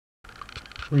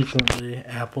Recently,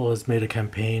 Apple has made a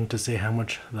campaign to say how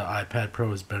much the iPad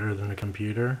Pro is better than a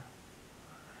computer.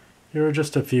 Here are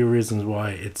just a few reasons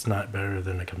why it's not better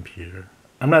than a computer.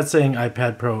 I'm not saying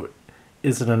iPad Pro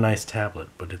isn't a nice tablet,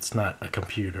 but it's not a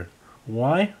computer.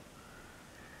 Why?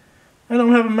 I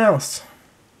don't have a mouse.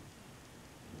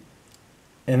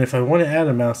 And if I want to add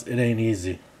a mouse, it ain't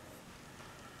easy.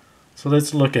 So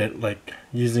let's look at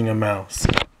using a mouse.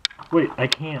 Wait, I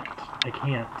can't.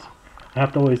 I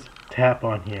have to always tap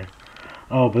on here.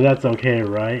 Oh, but that's okay,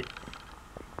 right?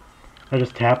 I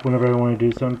just tap whenever I want to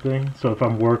do something. So if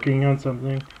I'm working on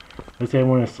something, let's say I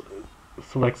want to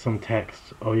select some text.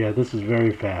 Oh yeah, this is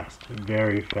very fast.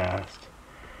 Very fast.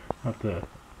 I have to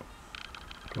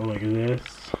go like this.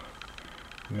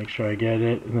 Make sure I get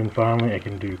it. And then finally I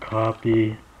can do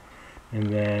copy. And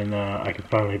then I can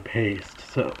finally paste.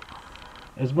 So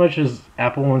as much as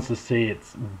Apple wants to say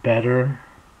it's better,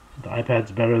 the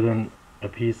iPad's better than a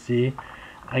PC,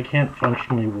 I can't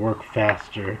functionally work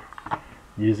faster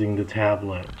using the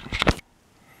tablet.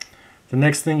 The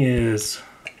next thing is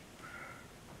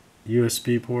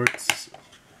USB ports.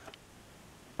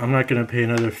 I'm not going to pay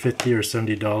another $50 or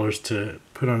 $70 to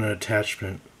put on an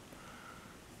attachment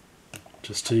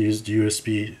just to use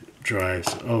USB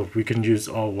drives. Oh, we can use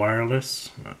all wireless.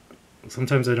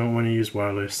 Sometimes I don't want to use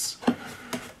wireless.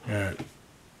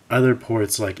 Other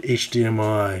ports like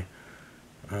HDMI,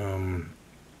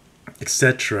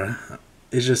 etc.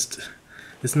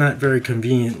 It's not very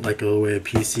convenient like the way a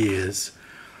PC is.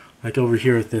 Like over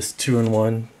here with this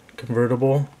 2-in-1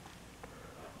 convertible,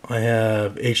 I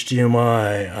have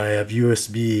HDMI, I have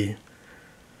USB,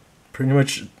 pretty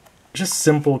much just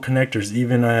simple connectors.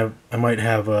 Even I might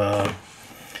have a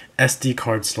SD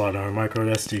card slot or a micro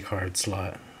SD card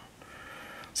slot.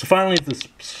 So finally, the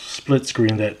split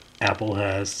screen that Apple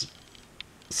has.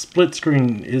 Split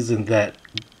screen isn't that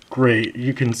great.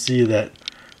 You can see that,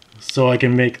 so I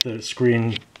can make the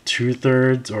screen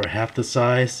 2/3 or half the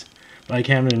size, but I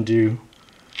can't even do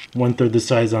 1/3 the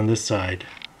size on this side.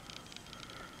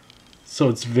 So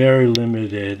it's very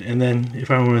limited. And then if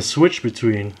I want to switch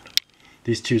between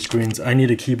these two screens, I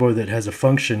need a keyboard that has a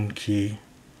function key,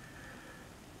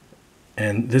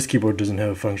 and this keyboard doesn't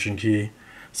have a function key.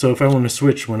 So if I want to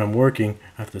switch when I'm working,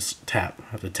 I have to tap,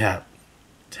 tap.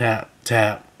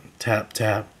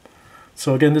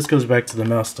 So again, this goes back to the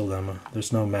mouse dilemma.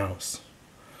 There's no mouse.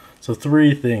 So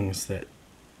 3 things that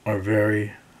are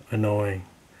very annoying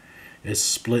is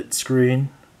split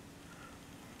screen,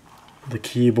 the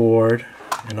keyboard,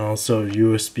 and also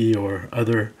USB or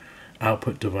other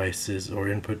output devices or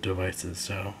input devices.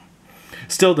 So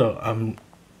still though,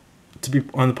 to be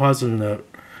on the positive note,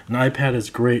 an iPad is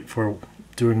great for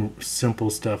doing simple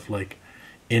stuff like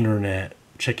internet,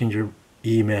 checking your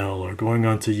email, or going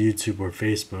onto YouTube or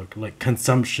Facebook, like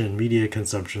media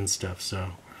consumption stuff.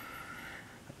 So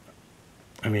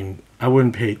I mean, I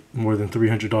wouldn't pay more than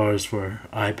 $300 for an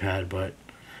iPad, but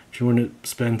if you want to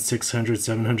spend $600,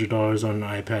 $700 on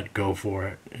an iPad, go for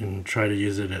it and try to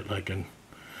use it at like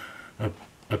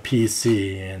a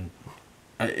PC. And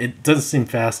it doesn't seem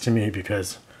fast to me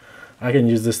because I can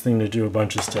use this thing to do a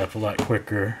bunch of stuff a lot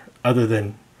quicker. Other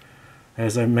than,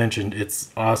 as I mentioned, it's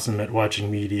awesome at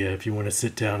watching media if you want to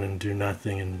sit down and do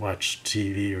nothing and watch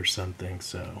TV or something.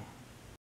 So